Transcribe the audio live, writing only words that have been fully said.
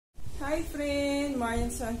Hi friend,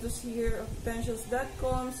 Marian Santos here of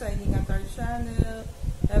Potentials.com, signing at our channel.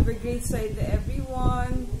 Have a great side to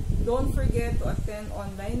everyone. Don't forget to attend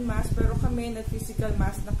online mass, pero kami nag-physical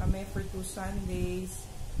mass na kami for 2 Sundays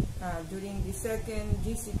during the second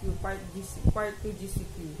GCQ, part 2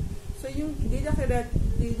 GCQ. So yung Didache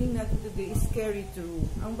reading natin today is carry through.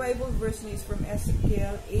 Ang Bible verse niya is from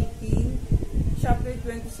Ezekiel 18, chapter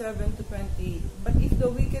 27 to 28. But if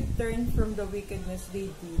the wicked turn from the wickedness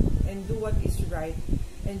they do, and do what is right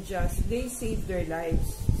and just, they save their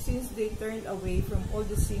lives. Since they turned away from all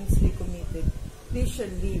the sins they committed, they shall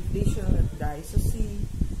live, they shall not die. So si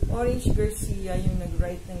Orange Garcia yung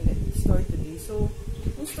nag-write ng story today. So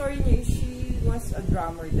yung story niya is she was a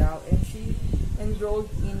drummer daw, and she enrolled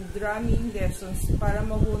in drumming lessons para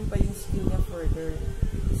mahon pa yung skill niya further.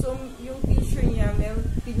 So, yung teacher niya, meron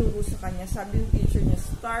tinuro sa kanya. Sabi yung teacher niya,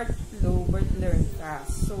 start low but learn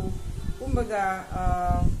fast. So, kumbaga,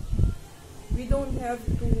 we don't have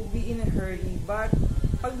to be in a hurry. But,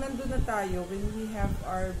 pag nandun na tayo, when we have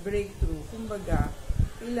our breakthrough, kumbaga,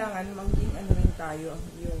 kailangan maging ano rin tayo,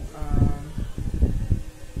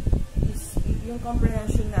 yung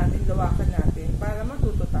comprehension natin, lawakan natin, para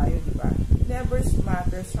matuto tayo, di ba? Never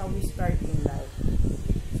matters how we start in life.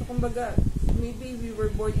 So, kumbaga, maybe we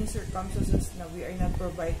were born in circumstances na we are not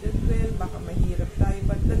provided well, baka mahirap tayo,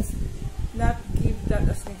 but let's not give that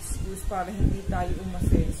as an excuse para hindi tayo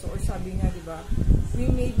umasenso. Or sabi nga, di ba, we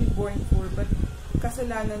may be born poor, but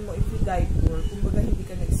kasalanan mo if you die poor. Kumbaga, hindi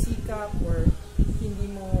ka nagsikap or hindi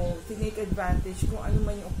mo tinake advantage kung ano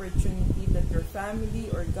man yung opportunity that your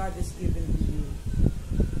family or God has given to you.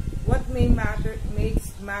 What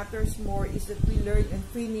matters more is that we learn and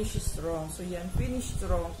finish strong. So yan, finish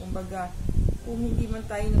strong. Kumbaga, kung hindi man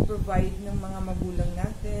tayo na-provide ng mga magulang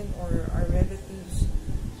natin or our relatives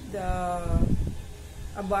the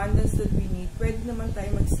abundance that we need, pwede naman tayo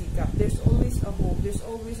magsikap. There's always a hope. There's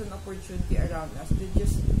always an opportunity around us. They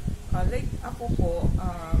just, like ako po,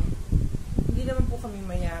 hindi naman po kami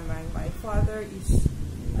mayaman. My father is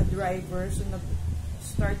a driver, so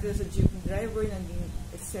started as a jeepney driver, naging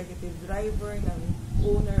executive driver, ng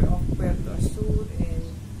owner of Puerto Azul and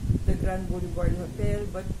the Grand Boulevard Hotel.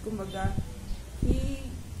 But kumbaga,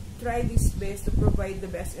 he tried his best to provide the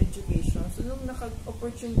best education. So nung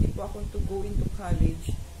naka-opportunity po akong to go into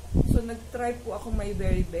college, so nag-try po ako my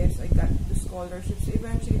very best. I got the scholarships. So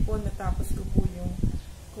eventually po natapos ko po yung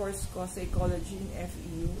course ko, psychology in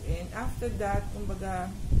FEU. And after that, kumbaga,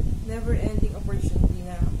 never-ending opportunity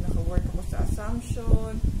na naka-work ako sa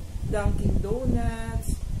Assumption, Dunkin'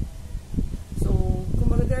 Donuts. So,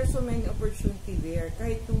 kumbaga, there are so many opportunity there.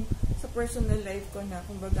 Kahit yung sa personal life ko na,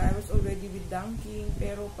 kumbaga, I was already with Dunkin',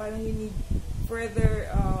 pero parang you need further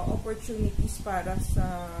opportunities para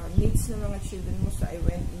sa needs ng mga children mo. So, I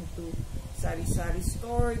went into sari-sari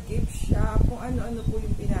store, gift shop, kung ano-ano po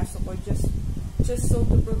yung pinasok ko, just so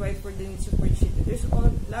to provide for the needs of our children. There's a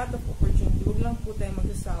lot of opportunity. Huwag lang po tayo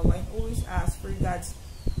magsasawa and always ask for God's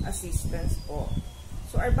assistance po.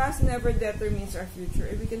 So our past never determines our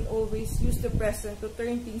future. And we can always use the present to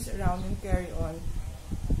turn things around and carry on.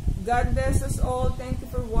 God bless us all. Thank you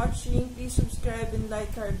for watching. Please subscribe and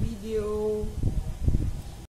like our video.